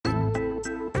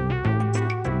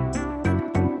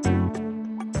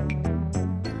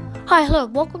Hi, hello,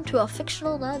 and welcome to our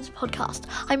Fictional Nerds podcast.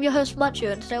 I'm your host, Machu,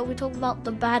 and today we'll be talking about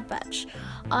The Bad Batch.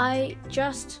 I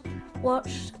just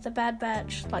watched The Bad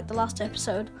Batch, the last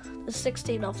episode. There's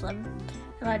 16 of them,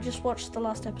 and I just watched the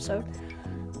last episode.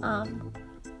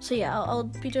 So yeah, I'll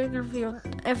be doing a review on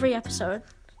every episode,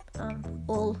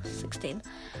 all 16.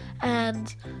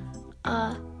 And,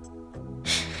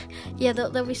 yeah,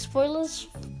 there'll be spoilers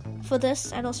for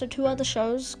this, and also two other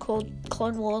shows called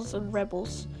Clone Wars and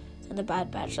Rebels. And The Bad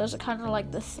Batch. Those are kind of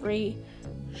like the three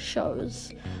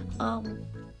shows. Clone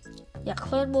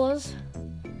Wars.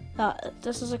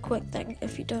 This is a quick thing.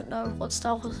 If you don't know what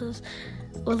Star Wars is,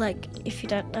 or if you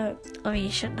don't know,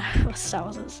 you should know what Star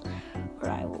Wars is, or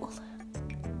I will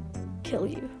kill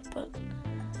you. But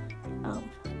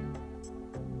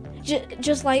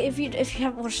just if you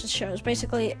haven't watched the shows,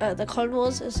 basically the Clone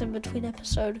Wars is in between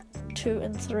episode 2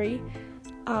 and 3,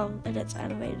 and it's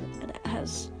animated and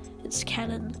it's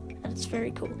canon. And it's very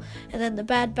cool. And then The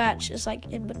Bad Batch is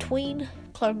in between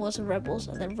Clone Wars and Rebels,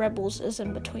 and then Rebels is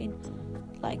in between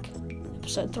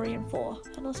episode 3 and 4,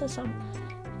 and also some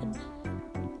in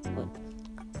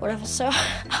whatever. So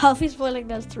I'll be spoiling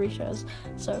those three shows.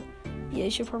 So yeah,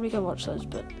 you should probably go watch those.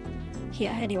 But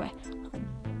yeah, anyway.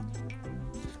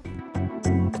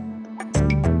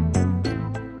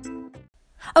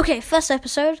 Okay, first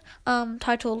episode,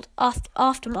 titled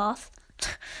Aftermath.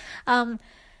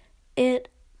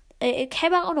 It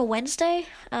came out on a Wednesday,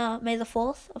 May the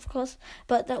 4th, of course,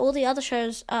 but all the other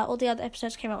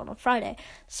episodes came out on a Friday,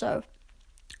 so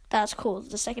that's cool.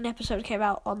 The second episode came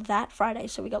out on that Friday,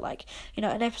 so we got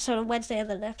an episode on Wednesday and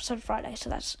then an episode on Friday,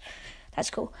 so that's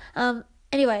cool.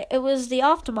 Anyway, it was the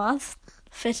aftermath,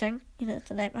 fitting, the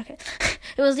name, okay.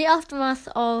 It was the aftermath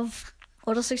of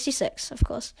Order 66, of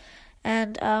course,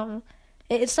 and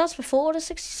it starts before Order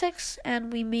 66,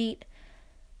 and we meet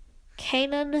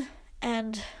Kanan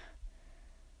and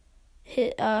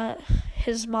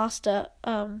his master,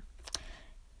 Kanan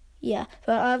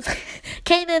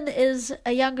is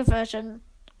a younger version,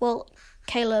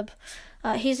 Caleb,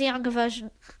 he's a younger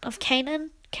version of Kanan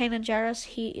Jarrus.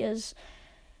 He is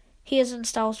in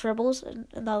Star Wars Rebels,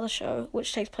 another show,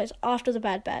 which takes place after The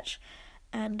Bad Batch,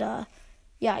 and,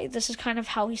 this is kind of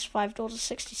how he survived Order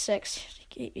 66,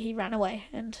 he ran away,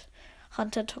 and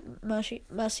Hunter took mercy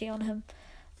on him,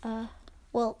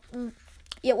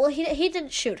 he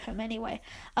didn't shoot him anyway.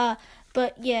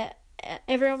 But yeah,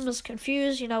 everyone was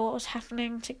confused, what was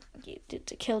happening to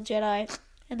kill Jedi.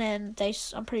 And then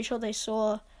I'm pretty sure they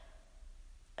saw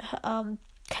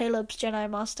Caleb's Jedi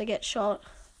Master get shot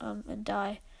and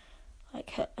die.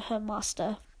 His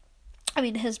master.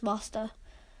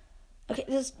 Okay,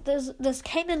 there's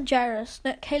Kanan Jarrus,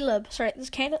 there's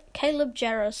Caleb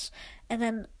Jarrus, and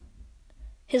then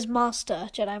his master,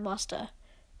 Jedi Master,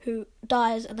 who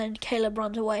dies, and then Caleb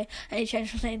runs away, and he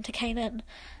changed his name to Kanan,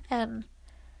 and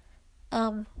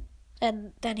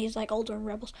then he's older in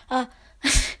Rebels. So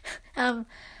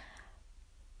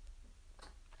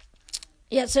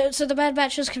the Bad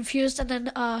Batch is confused, and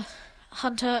then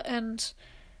Hunter and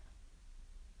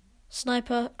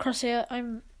Sniper Crosshair,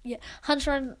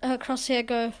 Hunter and Crosshair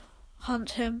go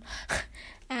hunt him,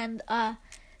 and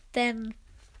then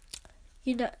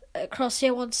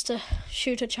Crosshair wants to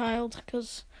shoot a child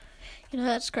because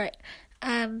that's great,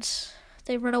 and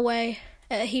they run away.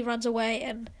 He runs away,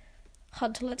 and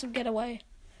Hunter lets him get away,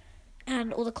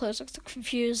 and all the clones are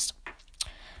confused.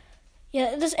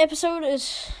 Yeah, this episode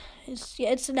is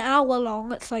it's an hour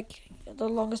long. It's the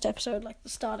longest episode, the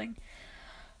starting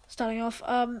off.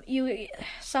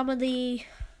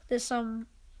 There's some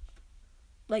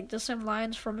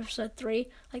lines from episode 3.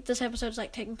 This episode's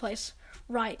taking place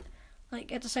right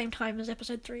at the same time as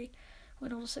episode 3,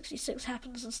 when Order 66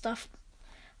 happens and stuff.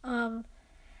 And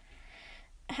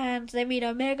they meet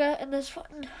Omega in this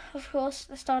one, of course.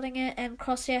 They're starting it, and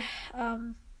Crosshair,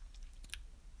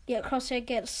 Crosshair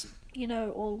gets,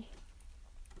 all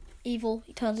evil.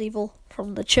 He turns evil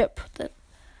from the chip that...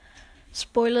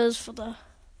 Spoilers for the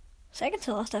second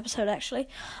to last episode, actually.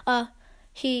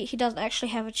 He doesn't actually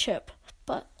have a chip,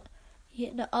 but...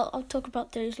 I'll talk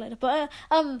about those later. But,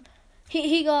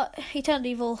 He turned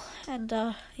evil, and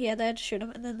they had to shoot him,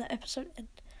 and then the episode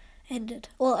ended.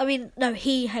 Well, no,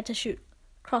 he had to shoot.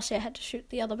 Crosshair had to shoot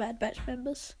the other Bad Batch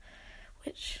members,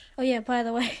 which. Oh yeah, by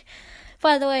the way,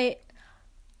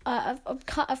 I've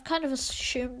kind of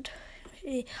assumed.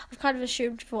 I've kind of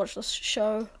assumed to watch this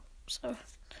show, so.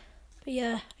 But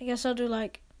yeah, I guess I'll do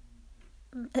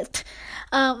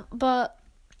but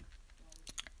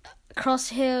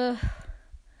Crosshair.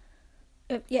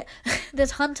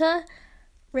 There's Hunter,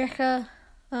 Wrecker,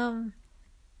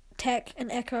 Tech,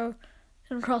 and Echo,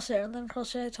 and Crosshair, and then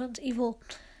Crosshair turns evil,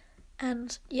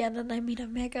 And yeah, then they meet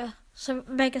Omega. So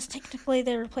Omega's technically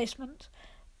their replacement,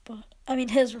 but I mean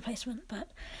his replacement.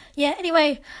 But yeah,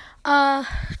 anyway,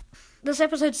 this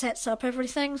episode sets up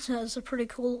everything. So it's a pretty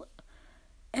cool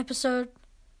episode,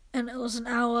 and it was an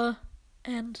hour.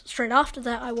 And straight after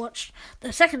that, I watched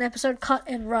the second episode, Cut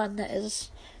and Run. That is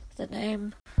the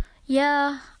name.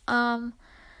 Yeah,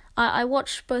 I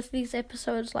watched both these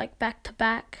episodes like back to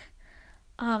back.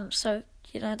 So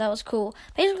that was cool.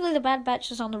 Basically, the Bad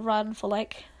Batch is on the run for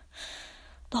like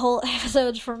the whole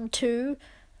episodes from 2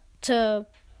 to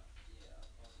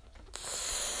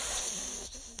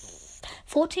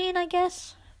 14, I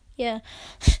guess. Yeah,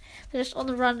 they're just on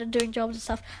the run and doing jobs and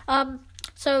stuff.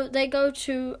 So they go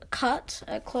to Cut,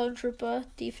 a clone trooper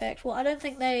defect. Well, I don't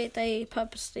think they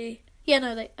purposely. Yeah,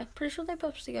 no, I'm pretty sure they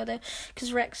purposely go there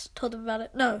because Rex told them about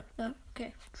it. No,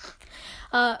 okay.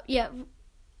 Yeah.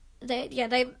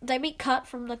 They meet Cut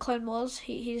from the Clone Wars.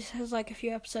 He has like a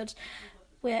few episodes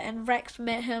and Rex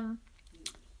met him,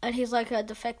 and he's like a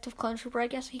defective clone trooper, I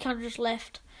guess. He kind of just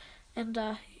left, and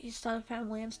he started a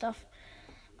family and stuff.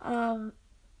 They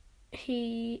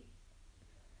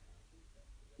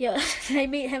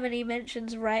meet him and he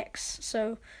mentions Rex,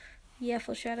 so yeah,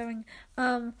 foreshadowing.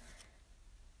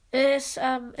 It's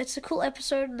a cool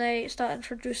episode, and they start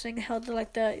introducing how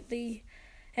the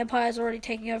Empire's already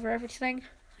taking over everything.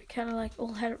 They kind of like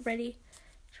all had it ready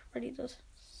to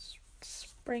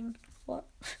spring what.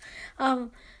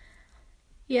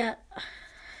 Yeah,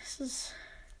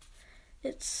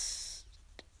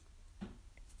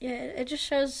 it just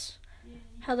shows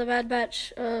how the Bad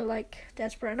Batch are like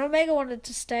desperate. And Omega wanted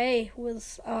to stay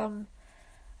with Hunter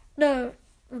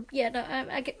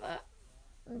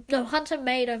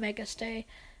made Omega stay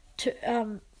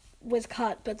to with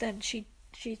Cut, but then she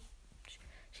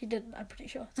didn't, I'm pretty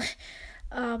sure.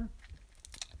 And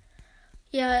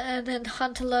then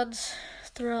Hunter learns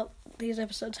throughout these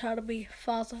episodes how to be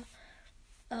father.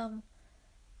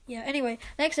 Anyway,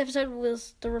 next episode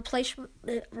was the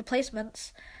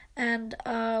replacements, and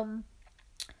in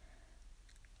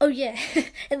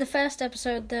the first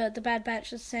episode, the Bad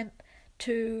Batch is sent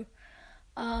to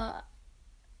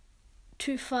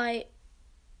fight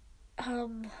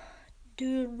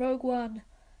dude in Rogue One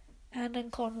and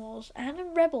in Clone Wars and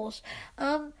in Rebels.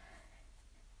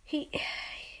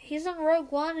 He's in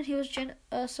Rogue One, and he was Jyn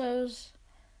Erso's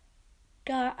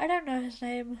guy. I don't know his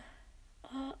name.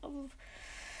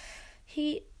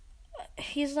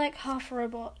 He's like half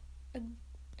robot, and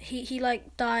he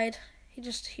like died. He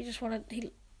just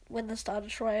wanted when the Star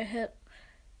Destroyer hit,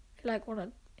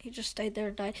 he just stayed there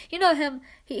and died. You know him.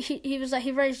 He was like,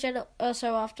 he raised Jyn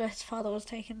Erso after his father was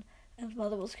taken and his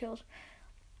mother was killed.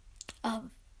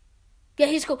 Yeah,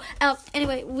 he's cool.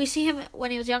 Anyway, we see him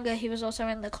when he was younger. He was also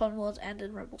in the Clone Wars and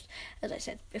in Rebels, as I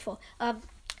said before.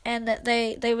 And that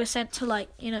they were sent to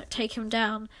take him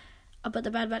down, but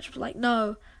the Bad Batch was like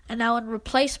no. And now in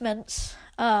replacements,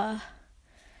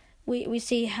 we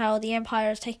see how the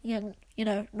Empire is taking in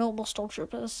normal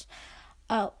stormtroopers.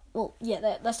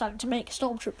 They're starting to make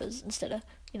stormtroopers instead of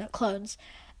clones,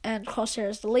 and Crosshair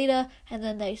is the leader, and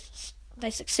then they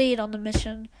succeed on the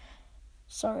mission.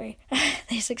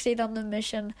 They succeed on the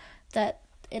mission that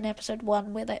in episode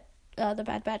 1 where the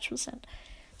Bad Batch was sent.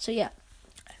 So yeah,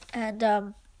 and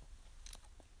the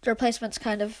replacements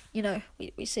kind of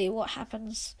we see what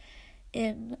happens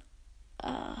in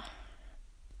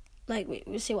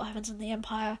we see what happens in the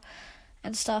Empire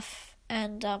and stuff,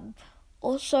 and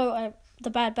also the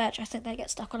Bad Batch, I think they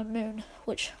get stuck on a moon,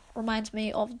 which reminds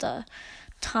me of the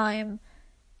time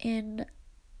in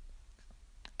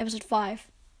episode 5,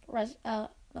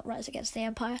 not Rise Against the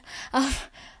Empire,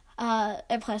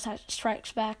 Empire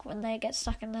Strikes Back, when they get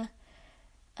stuck in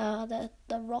the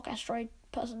rock asteroid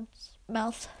person's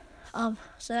mouth.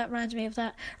 So that reminds me of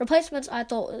that. Replacements, I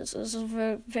thought was a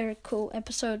very, very cool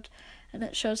episode, and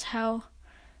it shows how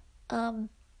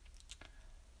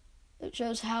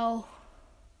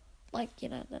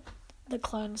the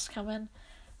clones come in,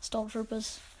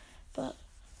 stormtroopers, but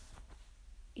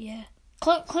yeah,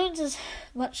 clones is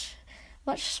much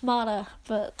smarter,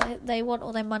 but they want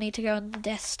all their money to go in the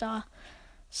Death Star,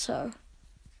 so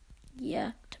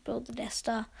yeah, to build the Death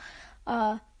Star.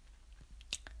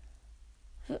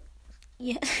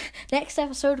 Next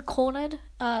episode, Cornered.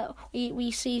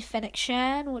 We see Fennec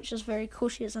Shan, which is very cool.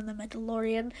 She is in The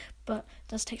Mandalorian, but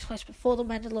this takes place before The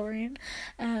Mandalorian.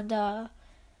 And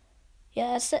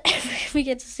that's it. We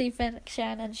get to see Fennec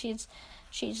Shan, and she's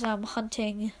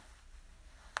hunting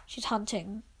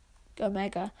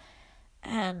Omega,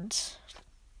 and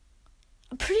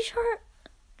I'm pretty sure.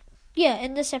 Yeah,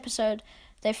 in this episode,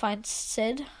 they find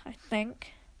Sid, I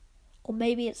think. or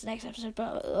maybe it's next episode,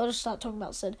 but I'll just start talking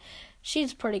about Sid.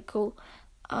 She's pretty cool.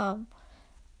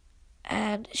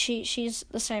 And she's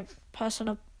the same person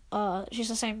of, she's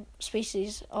the same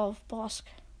species of Bosk.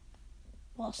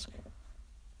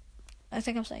 I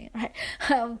think I'm saying it right.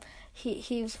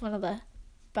 He was one of the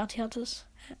bounty hunters,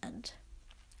 and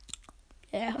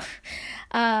yeah,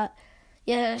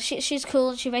 she's cool,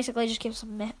 and she basically just gives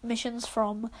some missions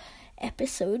from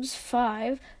episodes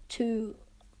 5 to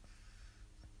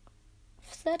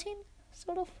 13,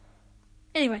 sort of.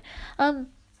 Anyway,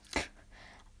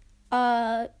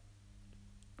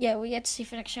 yeah, we get to see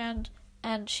Fennec Shand,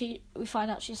 and we find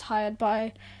out she's hired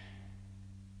by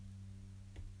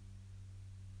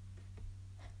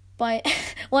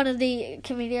one of the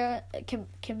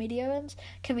Kaminoans,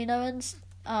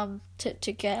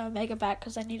 to get Omega back,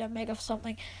 because they need Omega for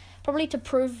something, probably to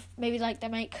prove, maybe like they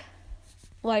make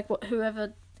like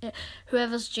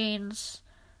whoever's genes,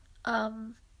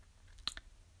 cause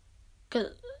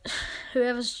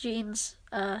whoever's genes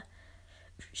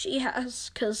she has,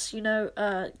 because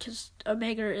because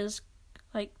Omega is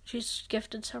like, she's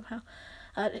gifted somehow,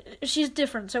 she's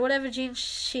different, so whatever genes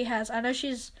she has, I know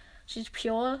she's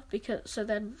pure, because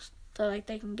then like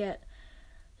they can get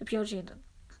the pure gene,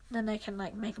 then they can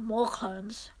like make more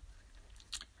clones,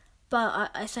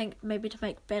 but I think maybe to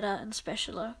make better and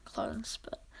specialer clones,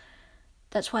 but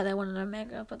that's why they wanted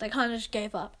Omega, but they kind of just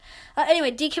gave up. Anyway,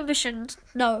 Decommissioned,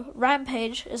 no,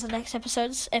 Rampage is the next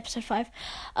episode, episode 5.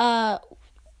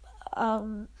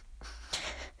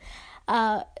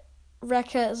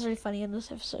 Wrecker is really funny in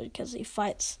this episode, because he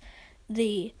fights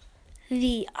the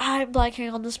I'm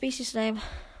blanking on the species name.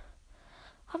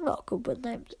 I'm not good with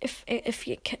names. If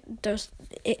you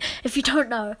don't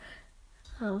know,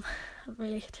 I'm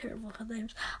really terrible with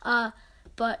names.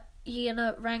 But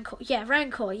Rancor. Yeah,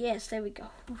 Rancor. Yes, there we go.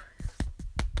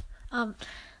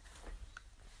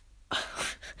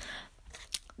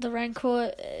 The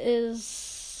Rancor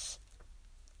is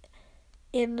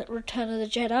in Return of the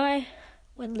Jedi.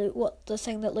 When the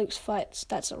thing that Luke fights,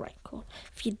 that's a Rancor,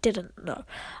 if you didn't know.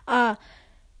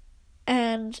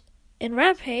 And in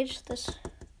Rampage, this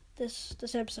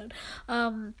episode,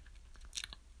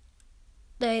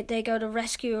 they go to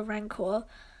rescue a Rancor,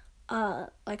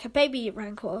 like a baby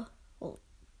Rancor. Well,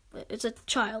 it's a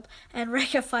child, and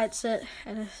Wrecker fights it,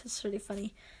 and it's really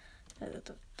funny.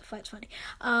 The fight's funny.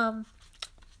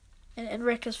 And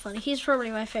Rick is funny. He's probably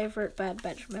my favourite Bad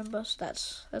Batch member, so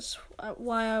that's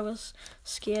why I was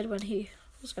scared when he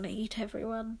was going to eat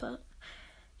everyone, but,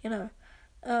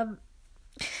 yeah,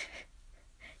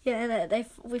 and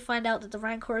we find out that the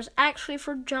Rancor is actually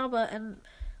from Jabba, and,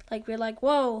 like, we're like,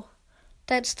 whoa,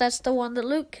 that's the one that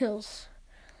Luke kills,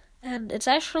 and it's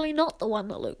actually not the one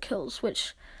that Luke kills,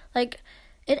 which, like,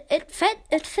 it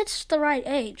fits the right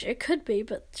age. It could be,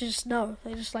 but just no.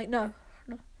 They just like, no,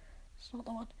 it's not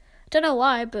the one. Don't know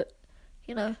why, but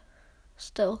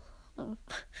still,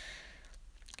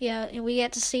 yeah. And we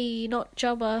get to see not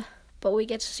Jabba, but we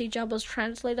get to see Jabba's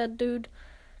translator dude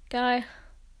guy.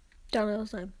 Don't know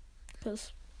his name,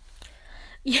 because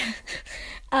yeah,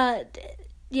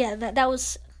 that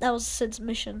was Sid's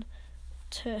mission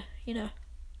to to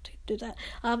do that.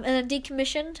 And then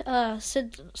Decommissioned.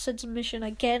 Sid's mission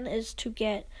again is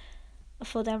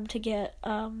for them to get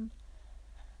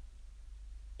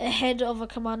ahead of a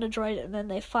commander droid, and then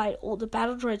they fight all the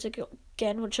battle droids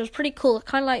again, which was pretty cool.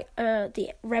 Kind of like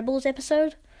the Rebels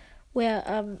episode, where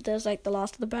there's like the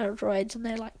last of the battle droids, and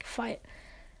they like fight.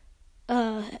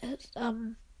 They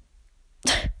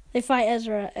fight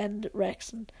Ezra and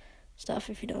Rex and stuff.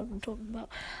 If you know what I'm talking about.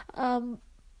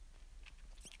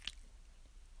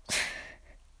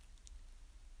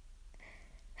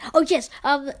 Oh yes.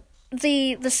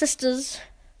 The sisters,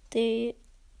 the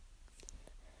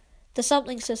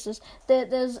something sisters.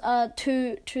 There's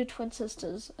two twin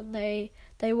sisters, and they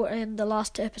were in the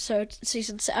last episode,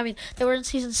 they were in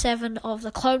season 7 of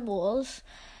the Clone Wars,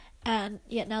 and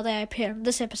yet now they appear in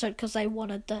this episode because they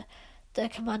wanted the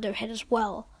commando head as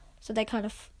well. So they kind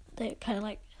of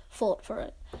like fought for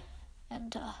it,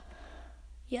 and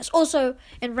yes. Also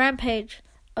in Rampage,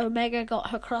 Omega got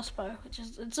her crossbow,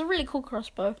 it's a really cool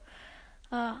crossbow.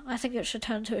 I think it should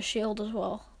turn into a shield as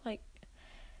well.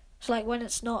 So when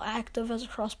it's not active as a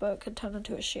crossbow, it could turn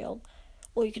into a shield,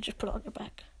 or you could just put it on your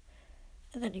back,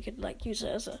 and then you could use it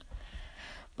as a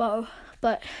bow.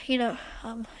 But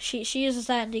she uses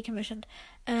that in Decommissioned,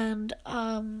 and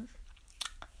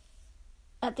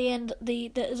at the end,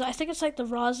 I think it's the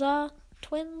Raza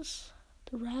twins,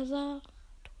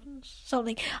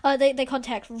 something. They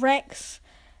contact Rex,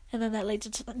 and then that leads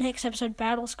into the next episode,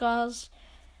 Battle Scars,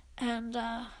 and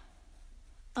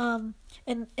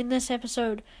in this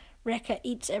episode, Wrecker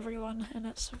eats everyone, and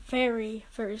it's very,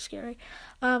 very scary.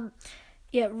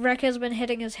 Wrecker's been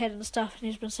hitting his head and stuff, and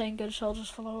he's been saying good soldiers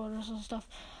follow orders and stuff,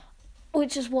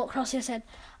 which is what Crosshair said.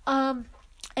 And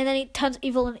then he turns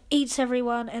evil and eats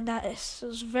everyone, and that is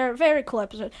a very, very cool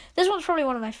episode. This one's probably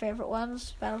one of my favourite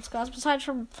ones, Battle Scars, besides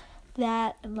from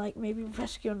that, and like maybe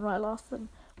Rescue and Ryloth and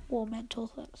War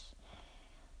Mental. That's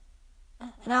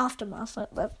and Aftermath.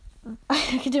 That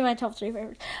I can do my top 3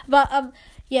 favorites. But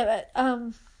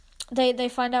they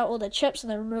find out all the chips,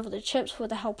 and they remove all the chips with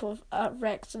the help of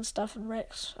Rex and stuff, and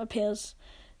Rex appears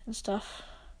and stuff.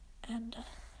 And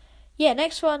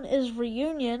next one is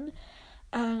Reunion,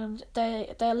 and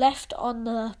they're left on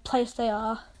the place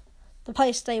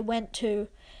they went to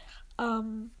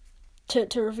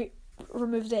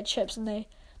remove their chips, and they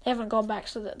haven't gone back,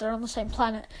 so that they're on the same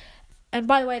planet. And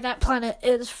by the way, that planet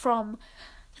is from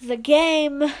the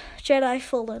game Jedi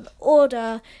Fallen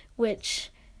Order,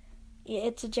 which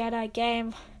it's a Jedi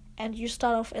game, and you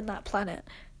start off in that planet.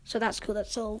 So that's cool.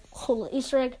 That's a whole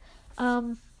Easter egg.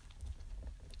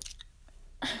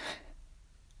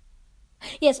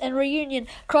 Yes, and Reunion.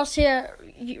 Crosshair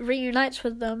reunites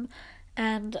with them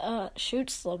and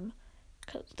shoots them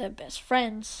because they're best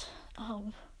friends.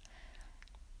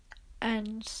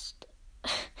 And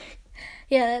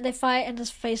they fight, and his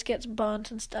face gets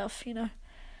burnt and stuff,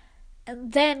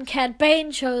 And then Cad Bane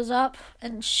shows up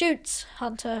and shoots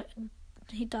Hunter, and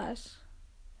he dies.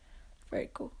 Very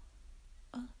cool.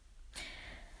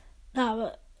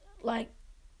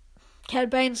 Cad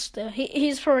Bane's still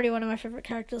he's probably one of my favorite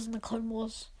characters in the Clone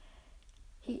Wars.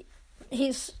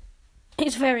 He's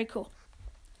very cool.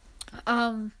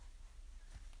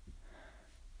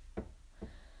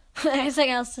 Anything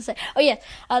else to say? Oh yeah,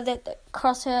 the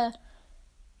Crosshair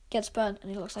gets burnt and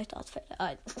he looks like Darth Vader.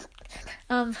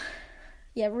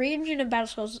 Reunion and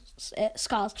Battle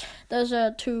Scars. Those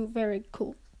are 2 very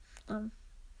cool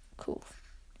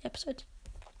episodes.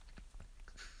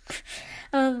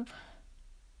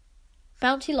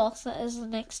 Bounty Lost, that is the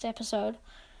next episode.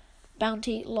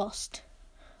 Bounty Lost.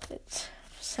 It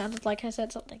sounded like I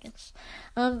said something else.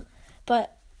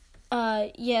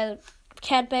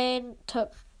 Cad Bane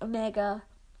took Omega,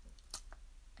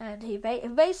 and he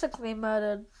basically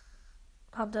murdered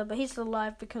Hunter, but he's still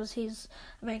alive because he's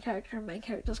a main character, and main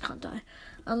characters can't die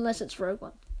unless it's Rogue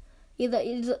One. Either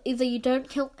you don't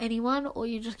kill anyone, or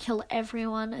you just kill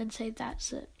everyone and say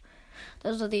that's it.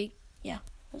 Those are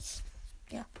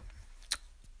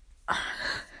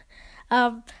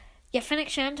Fennec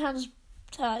Shan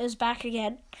is back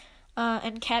again,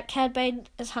 and Cad Bane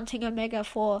is hunting Omega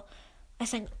for, I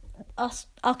think,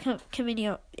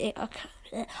 Camino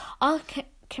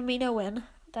win.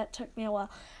 That took me a while.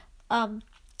 And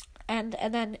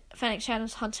then Fennec Shan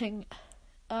is hunting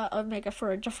Omega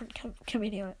for a different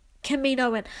Camino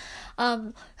win.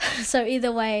 So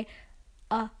either way,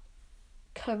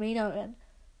 Camino win.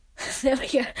 There we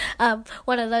go.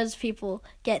 One of those people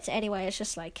gets it anyway. It's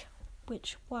just like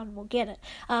which one will get it.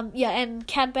 And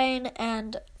Cad Bane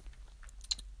and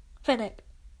Fennec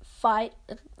fight.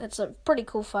 It's a pretty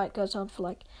cool fight. Goes on for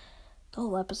like the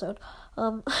whole episode.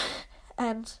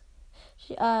 And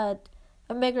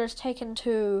Omega is taken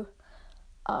to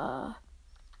a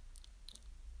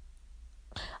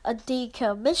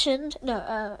decommissioned.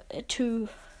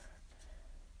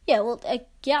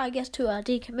 I guess to a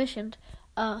decommissioned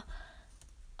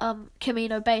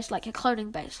Camino base, like a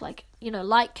cloning base, like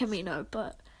Camino,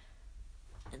 but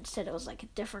instead it was like a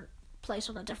different place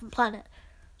on a different planet.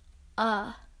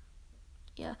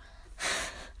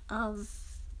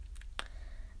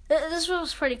 This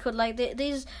was pretty cool. Like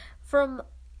these from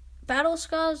Battle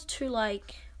Scars to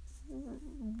like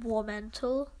War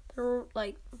Mental, they're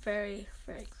like very,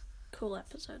 very cool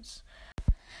episodes.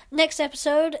 Next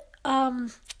episode, Common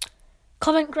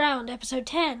Ground, episode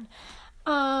 10.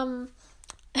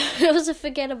 It was a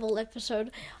forgettable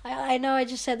episode. I know I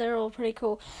just said they're all pretty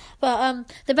cool, but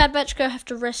the Bad Batch they have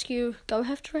to rescue. They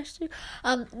have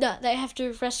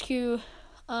to rescue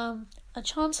a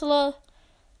chancellor,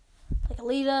 like a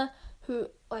leader who,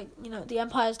 the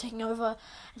Empire's taking over,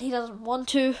 and he doesn't want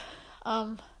to,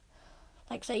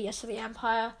 say yes to the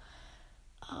Empire,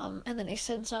 and then he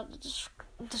sends out the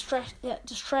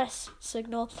distress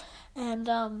signal,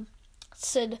 and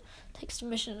Sid takes the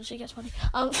mission and she gets money.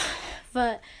 And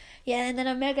then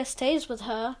Omega stays with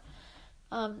her.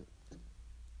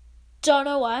 Don't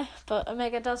know why, but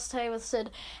Omega does stay with Sid,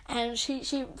 and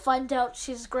she finds out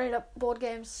she's great at board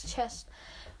games, chess.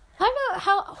 I don't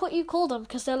know what you call them,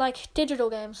 because they're like digital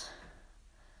games,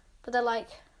 but they're like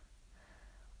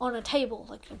on a table,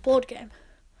 like a board game,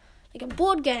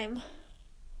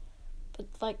 but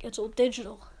like it's all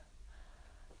digital.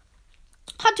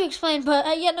 hard to explain, but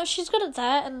yeah, no, she's good at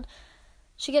that, and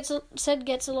she gets a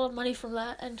lot of money from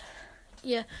that, and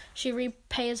yeah, she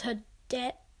repays her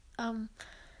debt.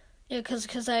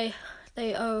 Because they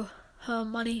owe her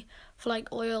money for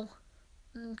like oil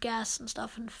and gas and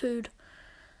stuff and food,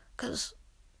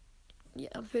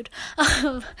 food.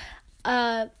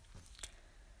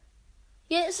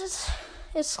 Yeah,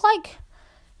 it's like,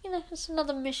 it's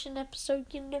another mission episode,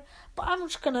 But I'm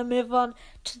just gonna move on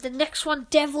to the next one,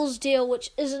 Devil's Deal,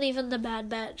 which isn't even the Bad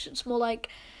Batch. It's more like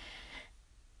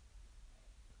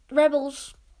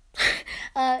Rebels.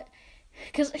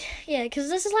 Cause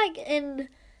this is like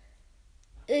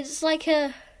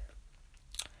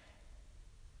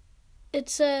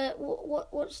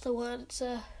what's the word?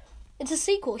 It's a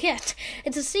sequel. Yeah,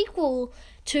 it's a sequel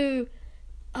to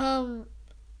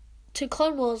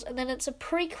Clone Wars, and then it's a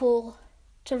prequel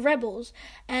to Rebels,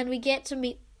 and we get to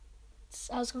meet,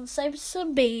 I was going to say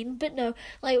Sabine, but no,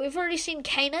 like, we've already seen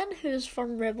Kanan, who's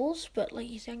from Rebels, but like,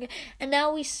 he's younger, and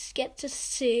now we get to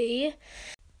see,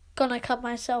 gonna cut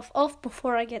myself off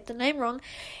before I get the name wrong,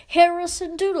 Hera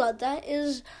Syndulla. That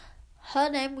is her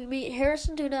name. We meet Hera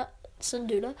Syndulla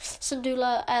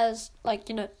as, like,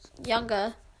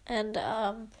 younger, and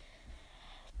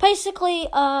basically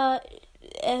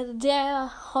their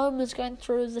home is going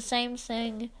through the same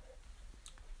thing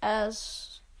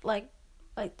as like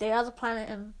the other planet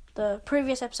in the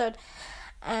previous episode,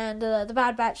 and the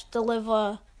Bad Batch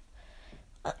deliver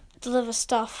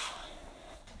stuff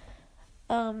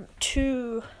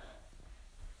to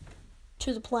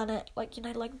the planet, like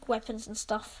weapons and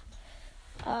stuff.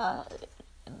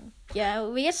 Yeah,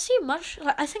 we get to see much.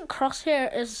 I think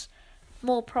Crosshair is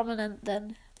more prominent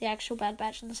than the actual Bad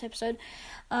Batch in this episode.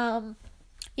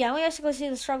 Yeah, we basically see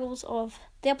the struggles of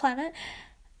their planet,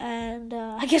 and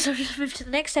I guess I'll just move to the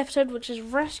next episode, which is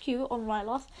Rescue on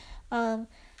Ryloth, and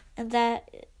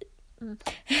that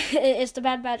is the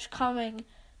Bad Batch coming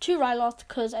to Ryloth,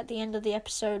 because at the end of the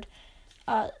episode,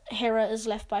 Hera is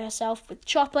left by herself with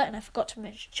Chopper, and I forgot to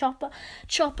mention Chopper.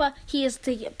 Chopper, he is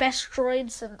the best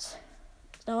droid, since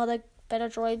no other better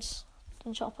droids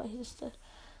than Chopper. He's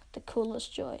the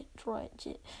coolest droid.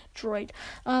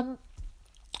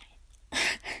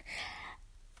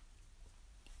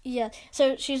 Yeah,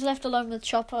 so she's left alone with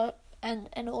Chopper, and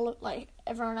all of, like,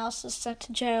 everyone else is sent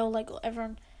to jail. Like,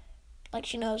 everyone, like,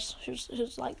 she knows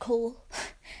who's like cool,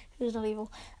 who's not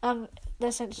evil.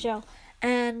 They're sent to jail,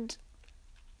 and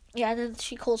yeah, and then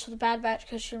she calls for the Bad Batch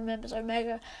because she remembers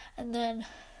Omega, and then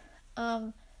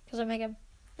because Omega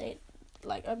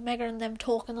and them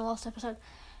talk in the last episode.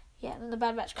 Yeah, and then the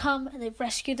Bad Batch come and they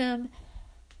rescue them.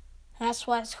 That's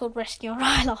why it's called Rescue on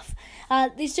Ryloth.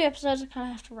 These two episodes, I kind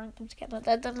of have to rank them together.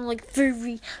 They're done, like,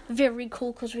 very, very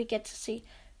cool, because we get to see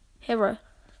Hera,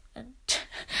 and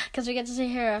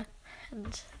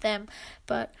them.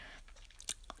 But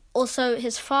also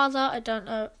his father,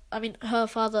 her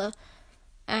father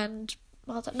and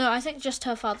mother. No, I think just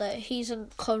her father. He's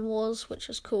in Clone Wars, which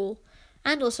is cool,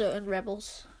 and also in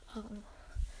Rebels.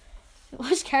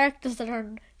 Most characters that are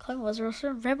in Clone Wars are also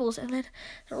in Rebels, and then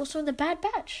they're also in the Bad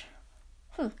Batch.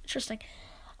 Interesting.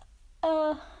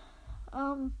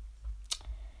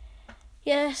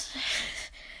 Yes.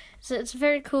 So it's a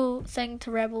very cool thing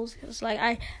to Rebels, because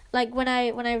when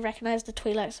I recognized the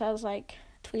Twi'leks, I was like,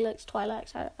 Twi'leks,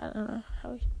 I don't know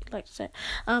how you'd like to say it.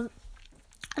 And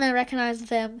I recognized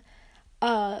them.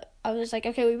 I was like,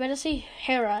 okay, we better see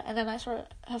Hera, and then I saw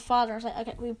her father. I was like,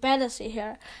 okay, we better see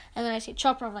Hera, and then I see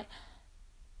Chopper. I'm like,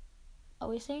 are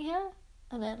we seeing Hera?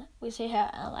 And then we see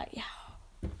Hera, and I'm like, yeah.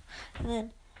 And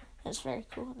then it's very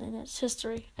cool, and then it's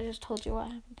history. I just told you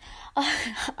what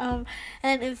happened.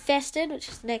 And Infested, which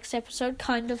is the next episode,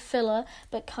 kind of filler,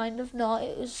 but kind of not.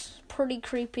 It was pretty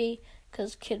creepy,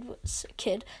 because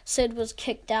Sid was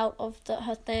kicked out of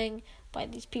her thing by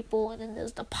these people, and then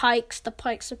there's the Pikes. The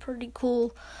Pikes are pretty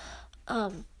cool.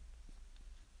 That's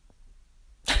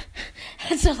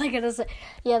all I'm gonna say.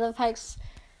 Yeah, the Pikes.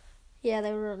 Yeah,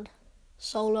 they were in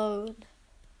Solo and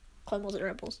Clone Wars and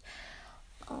Rebels.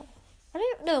 I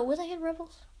don't know. Were they in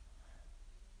Rebels?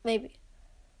 Maybe.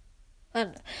 I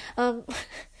don't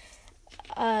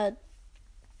know.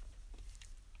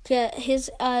 Yeah, his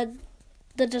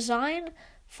the design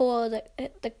for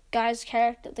the guy's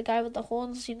character, the guy with the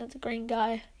horns, the green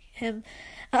guy, him.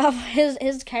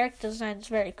 His character design is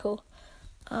very cool.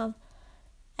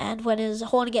 And when his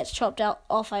horn gets chopped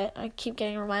off, I keep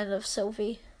getting reminded of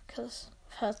Sylvie, because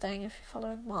of her thing, if you're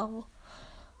following Marvel.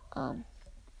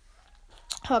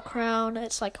 Her crown,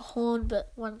 it's like a horn,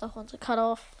 but one of the horns are cut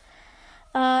off.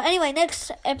 Anyway, next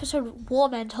episode, War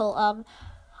Mantle.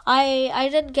 I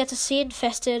didn't get to see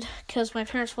Infested because my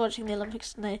parents were watching the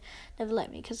Olympics and they never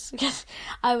let me because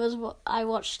I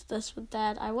watched this with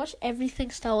Dad. I watched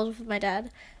everything Star Wars with my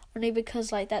dad only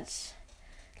because that's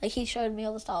he showed me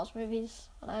all the Star Wars movies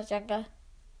when I was younger,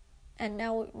 and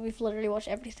now we've literally watched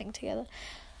everything together.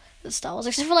 The Star Wars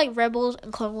except for Rebels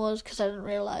and Clone Wars because I didn't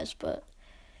realize, but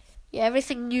yeah,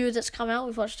 everything new that's come out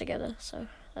we've watched together, so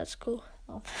that's cool.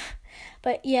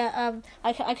 But yeah,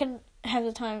 I can have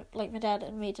the time, my dad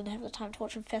and me didn't have the time to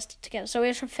watch Infested together, so we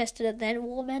watched Infested and then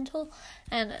War Mental,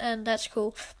 and that's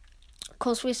cool. Of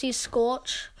course, we see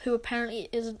Scorch, who apparently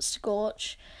isn't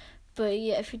Scorch, but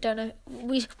yeah, if you don't know,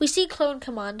 we see Clone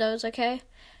Commandos, okay?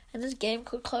 And this game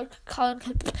called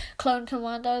Clone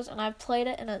Commandos, and I've played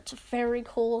it, and it's very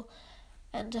cool,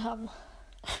 and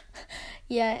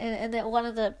yeah, and then one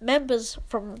of the members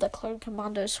from the Clone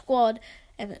Commando squad,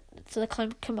 and so the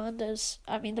Clone Commandos,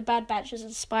 the Bad Batch is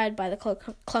inspired by the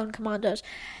Clone Commandos.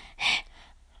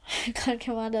 Clone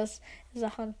Commandos is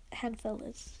a handful.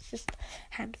 It's just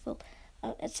handful.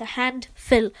 It's a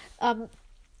handful.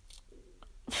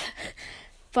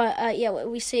 But yeah,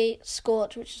 we see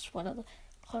Scorch, which is one of the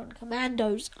Clone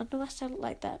Commandos. I know I said it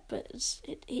like that, but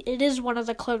it is one of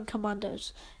the Clone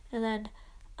Commandos. And then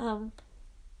and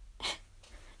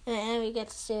we get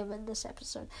to see him in this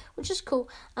episode, which is cool.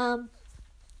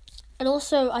 And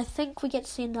also, I think we get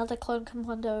to see another Clone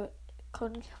Commando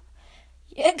from the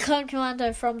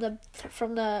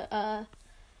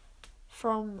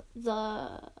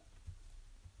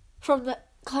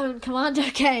Clone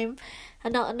Commando game.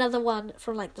 Another one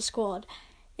from the squad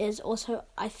is also,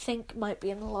 I think, might be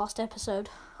in the last episode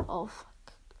of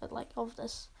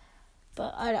this,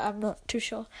 but I'm not too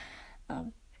sure.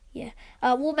 Yeah,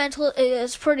 War Mental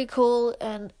is pretty cool,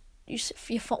 and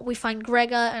we find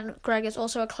Gregor, and Gregor's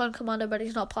also a Clone Commando, but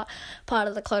he's not part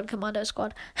of the Clone Commando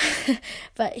squad.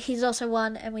 But he's also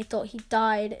one, and we thought he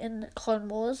died in Clone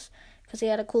Wars because he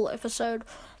had a cool episode,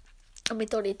 and we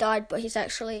thought he died, but he's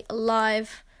actually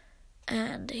alive.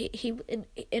 And he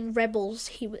in Rebels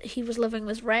he was living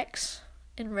with Rex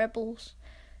in Rebels.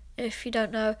 If you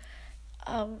don't know,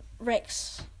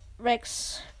 Rex,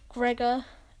 Gregor,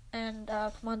 and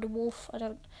Commander Wolf. I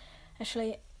don't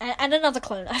actually, and another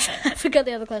clone. I forgot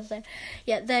the other clone's name.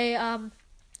 Yeah,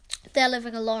 they're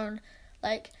living alone.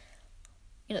 They're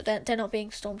not being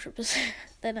stormtroopers.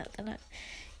 they're not.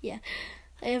 Yeah,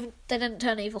 they didn't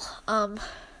turn evil. And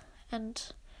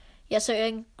yeah,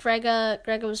 so Gregor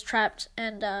was trapped,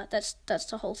 and that's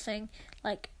the whole thing.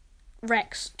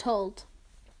 Rex told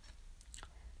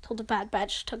the Bad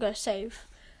Batch to go save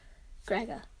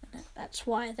Gregor, and that's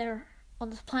why they're on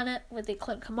the planet with the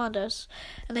Clone Commandos,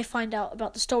 and they find out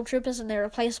about the Stormtroopers and their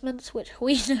replacements, which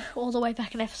we know all the way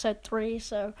back in episode 3,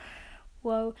 so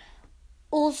whoa.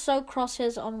 Also,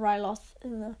 Crosshairs on Ryloth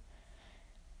in the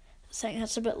saying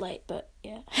that's a bit late, but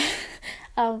yeah.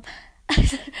 Well,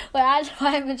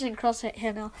 I mentioned Crosshair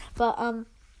here now, but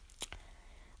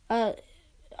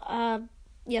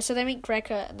yeah, so they meet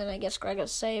Gregor, and then I guess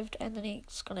Gregor's saved, and then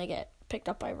he's gonna get picked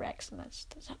up by Rex, and that's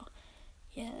how.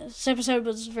 Yeah, this episode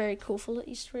was very cool, full of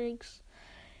Easter eggs,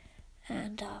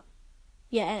 and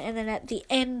yeah, and then at the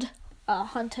end,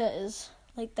 Hunter is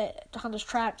Hunter's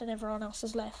trapped, and everyone else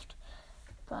is left,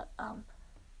 but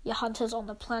yeah, Hunter's on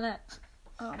the planet,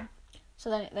 so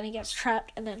then he gets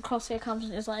trapped, and then Crosshair comes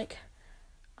and is like,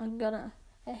 I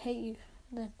hate you,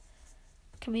 and then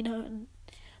Kamino and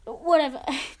whatever.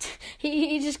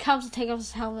 he just comes and takes off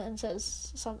his helmet and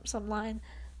says some line.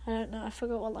 I don't know. I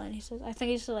forgot what line he says. I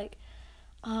think he's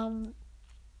I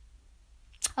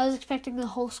was expecting the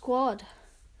whole squad.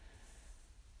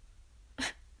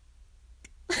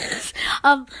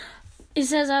 He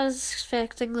says I was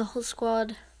expecting the whole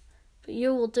squad, but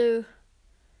you will do,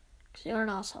 because you're an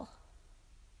asshole.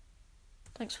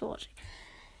 Thanks for watching.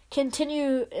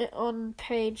 Continue on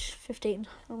page 15.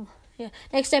 Yeah.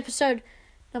 Next episode,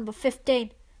 number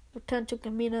 15. Return to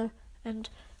Kamino and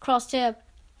Crosshair.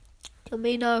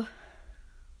 Kamino.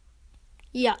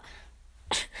 Yeah.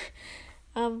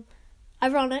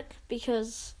 Ironic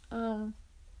because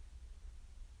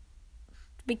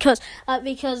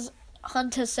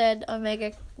Hunter said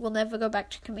Omega will never go back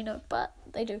to Kamino, but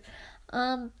they do.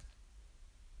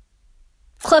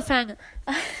 Cliffhanger.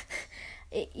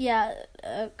 Yeah,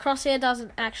 Crosshair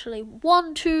doesn't actually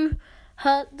want to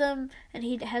hurt them, and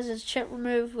he has his chip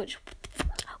removed, which,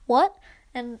 what?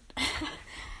 And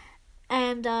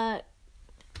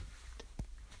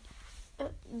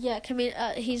yeah,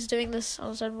 he's doing this on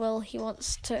his own will. He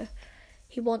wants to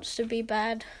be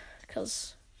bad,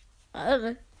 because, I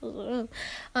don't know.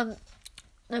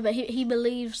 No, but he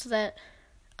believes that,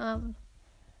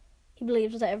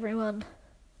 everyone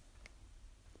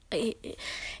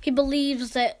he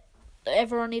believes that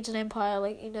everyone needs an empire.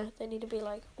 Like, you know, they need to be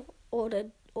like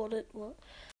ordered. What?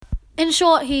 In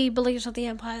short, he believes what the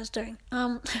empire is doing.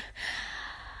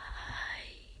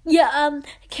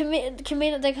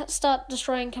 Kamino, they start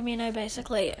destroying Kamino,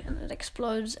 basically, and it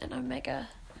explodes, and Omega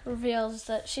reveals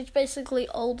that she's basically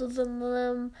older than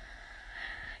them.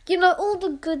 You know, all the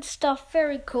good stuff,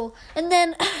 very cool. And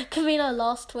then Kamino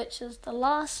Lost, which is the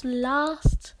last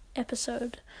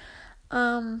episode.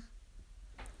 I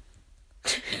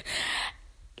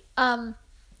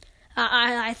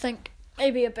think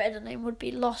maybe a better name would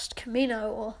be Lost Kamino,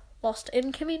 or Lost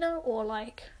in Kamino, or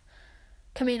like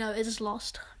Kamino is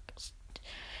lost.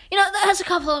 You know, that has a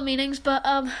couple of meanings, but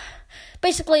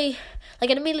basically,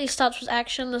 like, it immediately starts with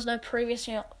action. There's no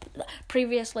previously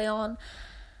on.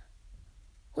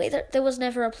 Wait, there was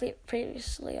never a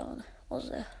previously on, was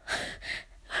there?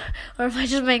 Or am I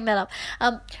just making that up?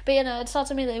 But you know, it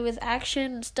starts immediately with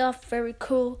action and stuff, very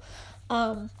cool.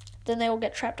 Then they all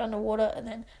get trapped underwater, and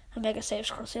then Omega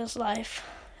saves Crosshair's life,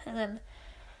 and then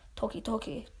talkie.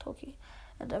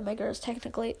 And Omega is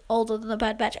technically older than the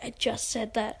Bad Batch. I just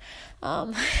said that.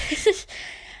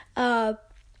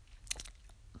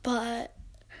 But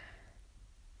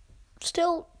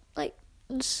still, like,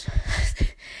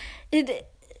 it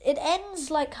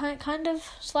ends like kind of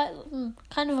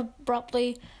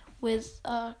abruptly with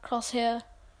Crosshair.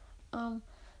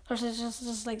 Crosshair's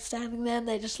just like standing there, and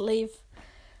they just leave.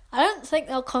 I don't think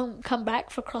they'll come back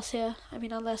for Crosshair. I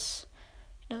mean, unless,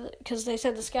 you know, because they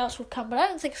said the scouts would come, but I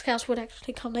don't think scouts would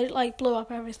actually come. They like blew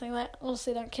up everything. They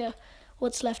honestly don't care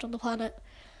what's left on the planet.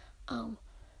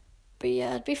 But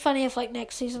yeah, it'd be funny if like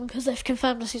next season, because they've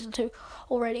confirmed a season 2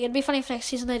 already. It'd be funny if next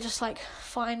season they just like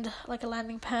find like a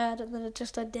landing pad, and then it's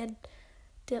just a dead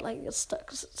like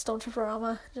stuck Stormtrooper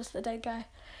armor, just a dead guy.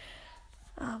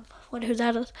 Wonder who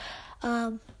that is.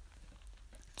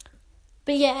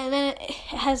 But yeah, and then it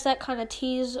has that kind of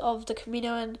tease of the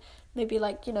Kamino, and maybe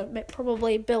like, you know,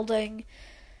 probably probably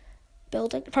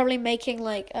making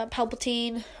like a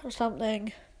Palpatine or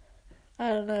something. I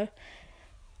don't know.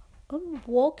 I'm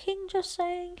walking, just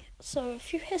saying. So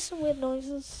if you hear some weird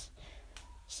noises,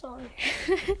 sorry.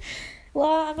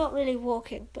 Well, I'm not really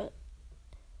walking, but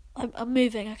I'm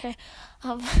moving, okay?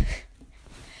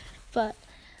 But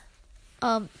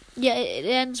yeah, it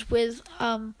ends with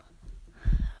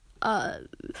the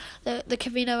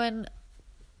Kamino and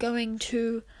going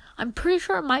to, I'm pretty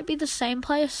sure it might be the same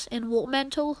place in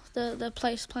Warmantle, the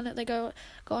planet they go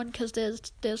on, because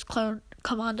there's clone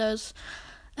commandos,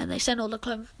 and they send all the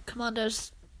clone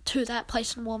commandos to that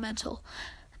place in Warmantle.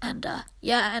 And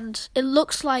and it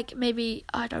looks like maybe,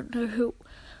 I don't know who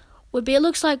would be, it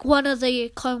looks like one of the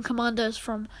clone commandos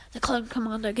from the Clone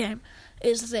Commando game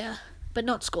is there, but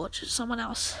not Scorch, it's someone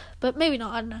else. But maybe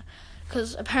not, I don't know,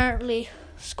 because apparently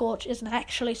Scorch isn't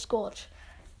actually Scorch.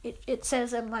 It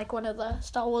says in like one of the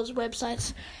Star Wars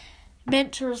websites,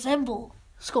 meant to resemble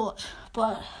Scorch,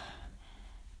 but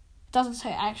it doesn't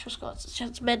say actual Scorch, it's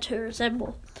just meant to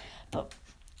resemble. But,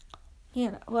 you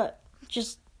know, what,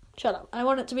 just shut up. I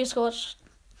want it to be Scorch,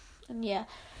 and yeah.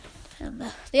 And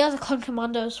the other Clone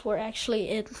Commandos were actually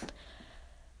in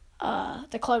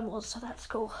the Clone Wars, so that's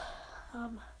cool.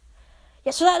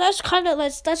 Yeah, so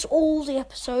that's all the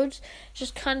episodes,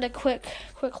 just kind of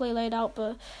quickly laid out,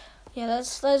 but yeah,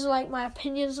 those are like my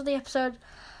opinions of the episode.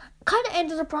 Kind of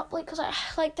ended abruptly because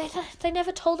they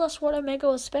never told us what Omega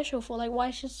was special for, like why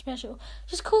she's special.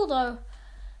 Just cool though.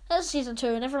 That's season 2,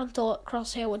 and everyone thought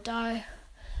Crosshair would die.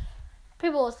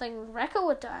 People were thinking Wrecker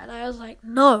would die, and I was like,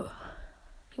 no,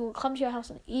 he will come to your house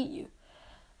and eat you.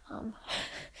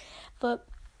 But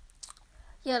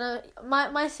yeah, no,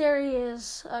 my theory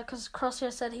is, because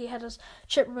Crosshair said he had his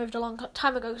chip removed a long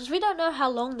time ago, because we don't know how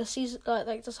long the season,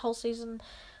 like this whole season,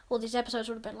 all these episodes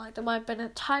would have been like. There might have been a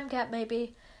time gap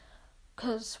maybe,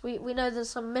 because we know there's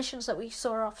some missions that we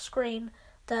saw off screen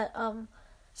that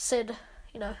Sid,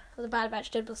 you know, the Bad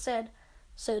Batch did with Sid.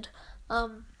 So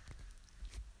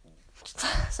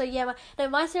yeah,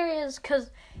 my theory is,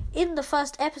 because in the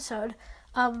first episode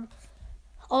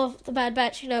of the Bad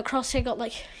Batch, you know, Crosshair got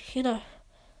like, you know,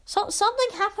 something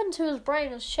happened to his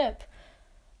brain, his chip,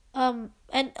 and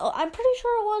I'm pretty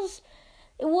sure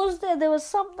it was there was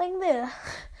something there.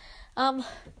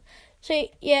 So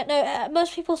yeah, no,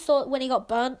 most people thought when he got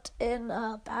burnt in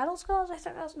Battle Scars, I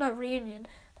think that's Reunion,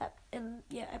 that in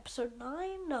episode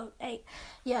 8,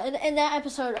 in that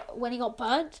episode when he got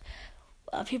burnt,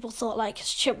 people thought like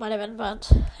his chip might have been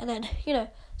burnt, and then, you know,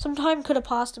 some time could have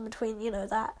passed in between, you know,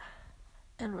 that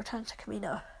and Return to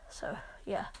Kamino. So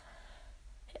yeah.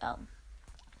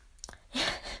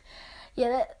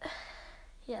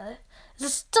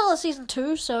 There's still a season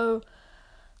 2, so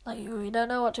like, we don't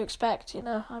know what to expect, you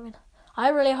know. I mean, I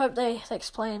really hope they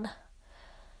explain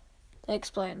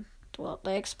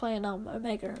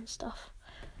Omega and stuff.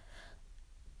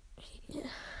 Yeah.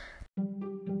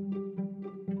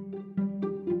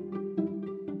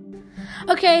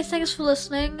 Okay, thanks for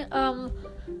listening.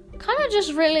 Kind of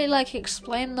just really, like,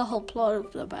 explain the whole plot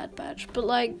of The Bad Batch, but,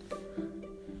 like,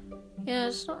 yeah,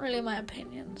 it's not really my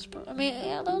opinions, but, I mean,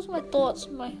 yeah, those are my thoughts,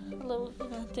 my little, you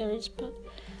know, theories, but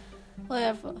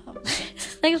whatever.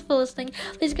 Thanks for listening.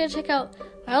 Please go check out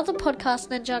my other podcast,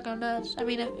 Ninjago Nerds. I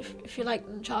mean, if you like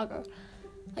Ninjago,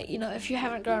 like, you know, if you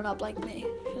haven't grown up like me,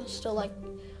 if you're still, like,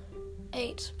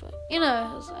 8, but, you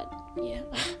know, yeah.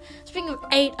 Speaking of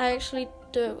 8, I actually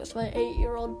do it with my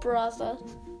 8-year-old brother.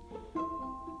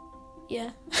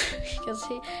 Yeah, because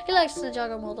he likes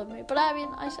Ninjago more than me, but I mean,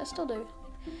 I still do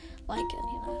like it,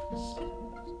 you know.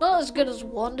 It's not as good as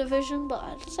WandaVision, but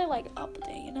I'd say, like, up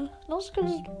there, you know. Not as good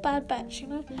as Bad Batch, you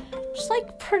know. Just,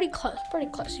 like, pretty close,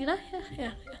 you know.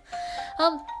 Yeah.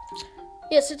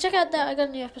 Yeah, so check out that. I got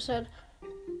a new episode.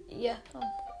 Yeah.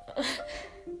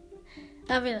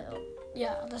 I mean,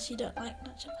 yeah, unless you don't like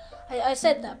Ninja. I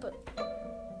said that, but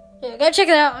yeah, go check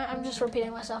it out. I'm just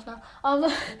repeating myself now.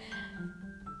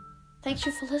 Thank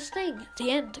you for listening. The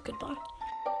end. Goodbye.